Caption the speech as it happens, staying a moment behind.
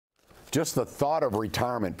Just the thought of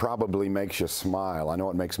retirement probably makes you smile. I know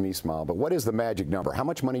it makes me smile, but what is the magic number? How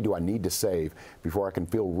much money do I need to save before I can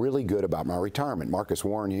feel really good about my retirement? Marcus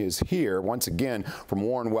Warren is here once again from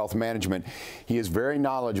Warren Wealth Management. He is very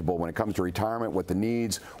knowledgeable when it comes to retirement, what the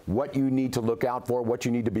needs, what you need to look out for, what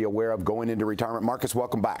you need to be aware of going into retirement. Marcus,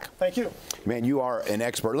 welcome back. Thank you. Man, you are an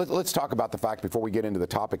expert. Let's talk about the fact before we get into the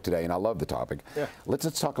topic today, and I love the topic. Yeah.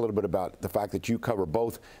 Let's talk a little bit about the fact that you cover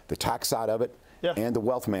both the tax side of it and the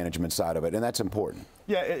wealth management side of it, and that's important.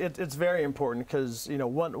 Yeah, it's very important because, you know,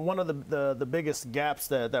 one of the biggest gaps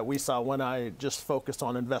that we saw when I just focused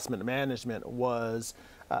on investment management was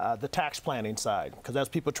the tax planning side. Because as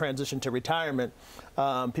people transition to retirement,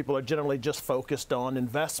 people are generally just focused on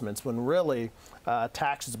investments when really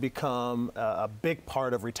taxes become a big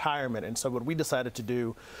part of retirement. And so what we decided to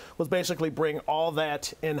do was basically bring all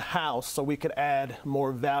that in-house so we could add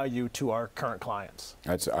more value to our current clients.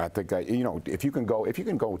 I think that, you know, if you can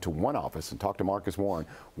go to one office and talk to Marcus Warren,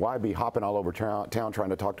 why be hopping all over town trying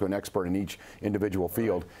to talk to an expert in each individual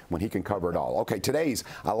field when he can cover it all? Okay,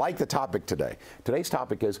 I like the topic today. Today's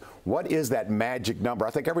topic is, what is that magic number?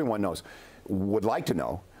 I think everyone would like to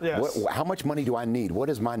know. Yes. How much money do I need? What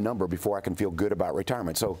is my number before I can feel good about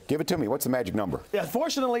retirement? So give it to me. What's the magic number? Yeah,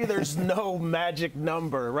 fortunately, there's no magic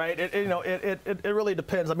number, right? It really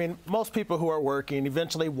depends. I mean, most people who are working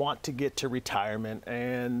eventually want to get to retirement,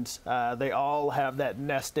 and they all have that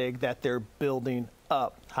nest egg that they're building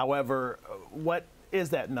up. However, what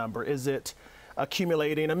is that number? Is it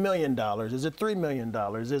accumulating $1 million? Is it $3 million?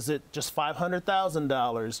 Is it just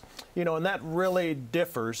 $500,000? You know, and that really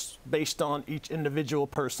differs based on each individual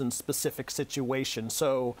person's specific situation.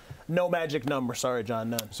 So no magic number. Sorry,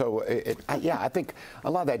 John, none. So yeah, I think a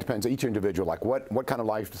lot of that depends on each individual. Like what kind of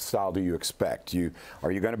lifestyle do you expect?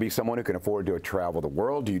 Are you going to be someone who can afford to travel the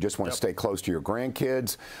world? Do you just want to stay close to your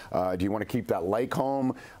grandkids? Do you want to keep that lake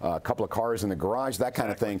home, a couple of cars in the garage, that kind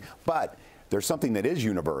of thing? But there's something that is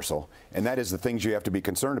universal, and that is the things you have to be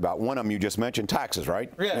concerned about. One of them you just mentioned, taxes,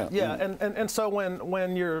 right? Yeah. And so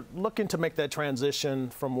when you're looking to make that transition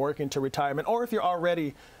from working to retirement, or if you're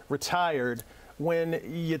already retired, when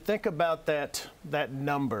you think about that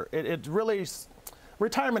number, it really,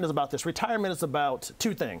 retirement is about this. Retirement is about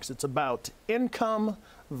two things. It's about income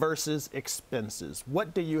versus expenses.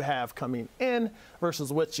 What do you have coming in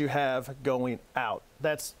versus what you have going out?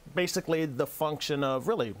 That's basically the function of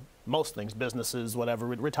really most things, businesses, whatever,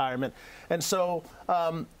 retirement. And so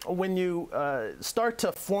when you start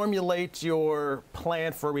to formulate your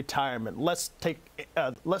plan for retirement, let's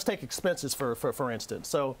take expenses for instance.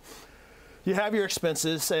 So you have your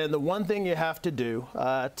expenses, and the one thing you have to do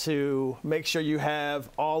to make sure you have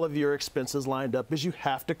all of your expenses lined up is you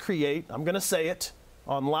have to create, I'm going to say it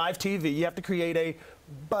on live TV, you have to create a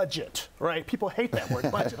budget, right? People hate that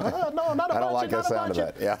word, budget. No, not a budget. I don't like the sound of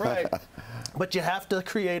that. Yeah. Right. But you have to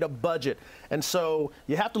create a budget. And so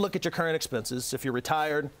you have to look at your current expenses. If you're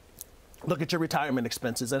retired, look at your retirement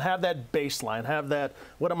expenses and have that baseline. Have that,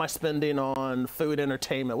 what am I spending on food,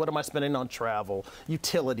 entertainment? What am I spending on travel,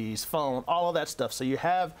 utilities, phone, all of that stuff. So you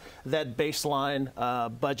have that baseline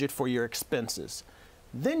budget for your expenses.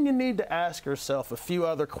 Then you need to ask yourself a few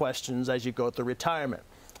other questions as you go through retirement.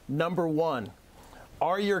 Number one,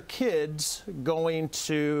 are your kids going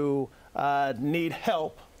to need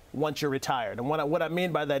help once you're retired? And what I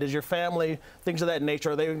mean by that is your family, things of that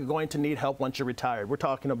nature, are they going to need help once you're retired? We're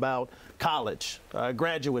talking about college,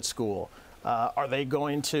 graduate school. Are they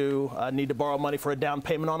going to need to borrow money for a down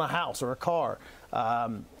payment on a house or a car?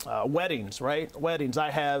 Weddings, right? Weddings. I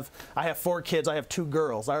have 4 kids. I have 2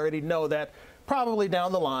 girls. I already know that probably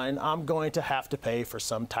down the line, I'm going to have to pay for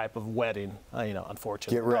some type of wedding, you know,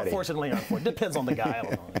 unfortunately. Get ready. Unfortunately, depends on the guy, I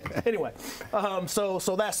don't know. Anyway, so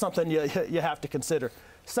that's something you have to consider.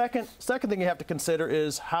 Second thing you have to consider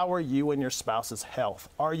is, how are you and your spouse's health?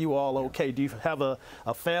 Are you all okay? Do you have a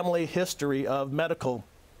family history of medical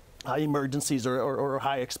emergencies or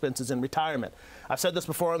high expenses in retirement? I've said this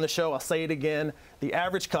before on the show, I'll say it again. The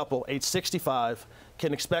average couple, age 65,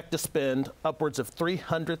 can expect to spend upwards of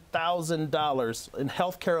 $300,000 in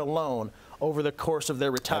health care alone over the course of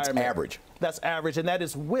their retirement. That's average. That's average, and that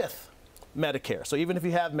is with Medicare. So even if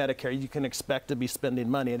you have Medicare, you can expect to be spending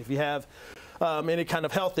money. And if you have any kind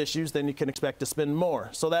of health issues, then you can expect to spend more.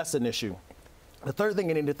 So that's an issue. The third thing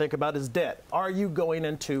you need to think about is debt. Are you going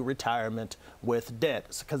into retirement with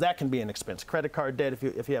debt? Because that can be an expense. Credit card debt,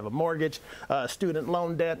 if you have a mortgage, student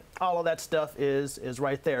loan debt, all of that stuff is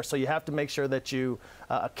right there. So you have to make sure that you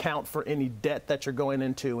account for any debt that you're going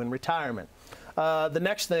into in retirement. The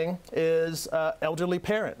next thing is elderly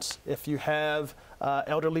parents. If you have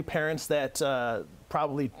elderly parents that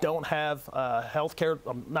probably don't have health care,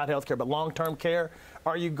 not health care, but long-term care,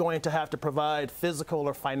 are you going to have to provide physical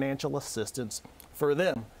or financial assistance for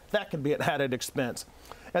them? That can be an added expense.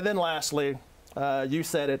 And then lastly, you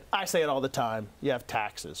said it, I say it all the time, you have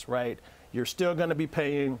taxes, right? You're still going to be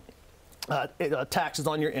paying taxes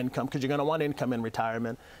on your income because you're going to want income in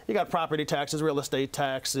retirement. You got property taxes, real estate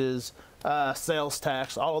taxes, sales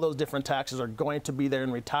tax, all of those different taxes are going to be there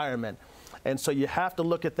in retirement. And so you have to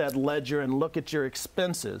look at that ledger and look at your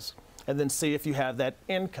expenses and then see if you have that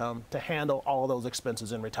income to handle all of those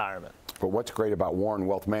expenses in retirement. But what's great about Warren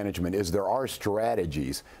Wealth Management is there are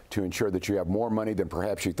strategies to ensure that you have more money than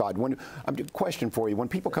perhaps you thought. Question for you, when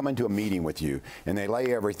people come into a meeting with you and they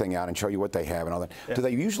lay everything out and show you what they have and all that, do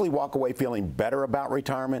they usually walk away feeling better about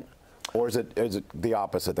retirement? Or is it the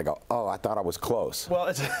opposite? They go, oh, I thought I was close. Well,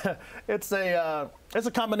 it's a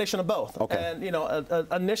combination of both. Okay. And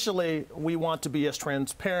initially we want to be as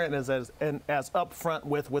transparent as upfront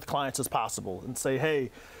with clients as possible and say,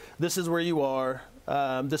 hey, this is where you are,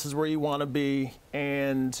 this is where you want to be,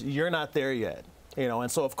 and you're not there yet.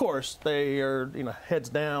 And so of course they are heads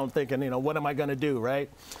down thinking, what am I going to do, right?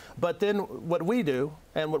 But then what we do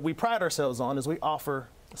and what we pride ourselves on is we offer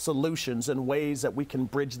solutions and ways that we can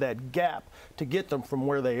bridge that gap to get them from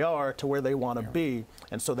where they are to where they want to be.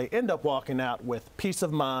 And so they end up walking out with peace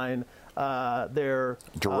of mind, their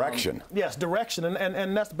direction. Yes, direction.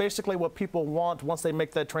 And that's basically what people want once they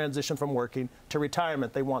make that transition from working to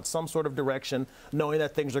retirement. They want some sort of direction, knowing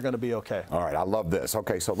that things are going to be okay. All right, I love this.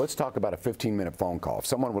 Okay, so let's talk about a 15-minute phone call. If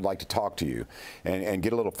someone would like to talk to you and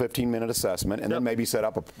get a little 15-minute assessment and then maybe set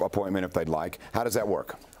up an appointment if they'd like, how does that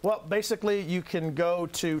work? Well, basically, you can go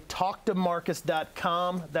to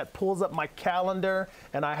talktomarcus.com. That pulls up my calendar,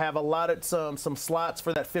 and I have allotted some slots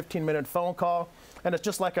for that 15-minute phone call. And it's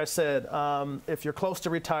just like I said, if you're close to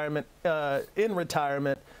retirement, in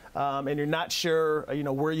retirement, and you're not sure,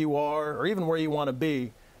 where you are or even where you want to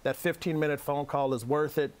be, that 15-minute phone call is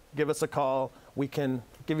worth it. Give us a call. We can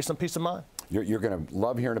give you some peace of mind. You're going to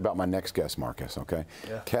love hearing about my next guest, Marcus, okay?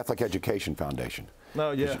 Yeah. Catholic Education Foundation.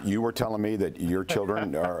 No, yeah. You were telling me that your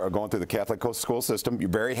children are going through the Catholic school system. You're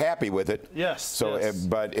very happy with it. Yes. So, yes.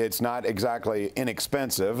 But it's not exactly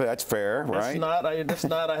inexpensive. That's fair, right? It's not. It's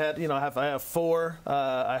not. I have four.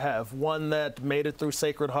 I have one that made it through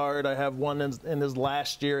Sacred Heart. I have one in his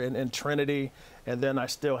last year in Trinity, and then I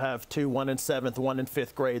still have two. One in 7th, one in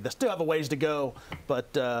 5th grade. They still have a ways to go,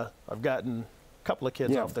 but I've gotten couple of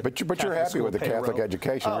kids off the but you're happy with the Catholic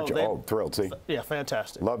education, aren't you? Oh, thrilled, see? Yeah,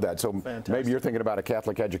 fantastic. Love that. So fantastic. Maybe you're thinking about a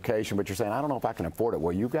Catholic education, but you're saying, I don't know if I can afford it.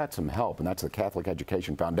 Well, you've got some help, and that's the Catholic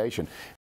Education Foundation.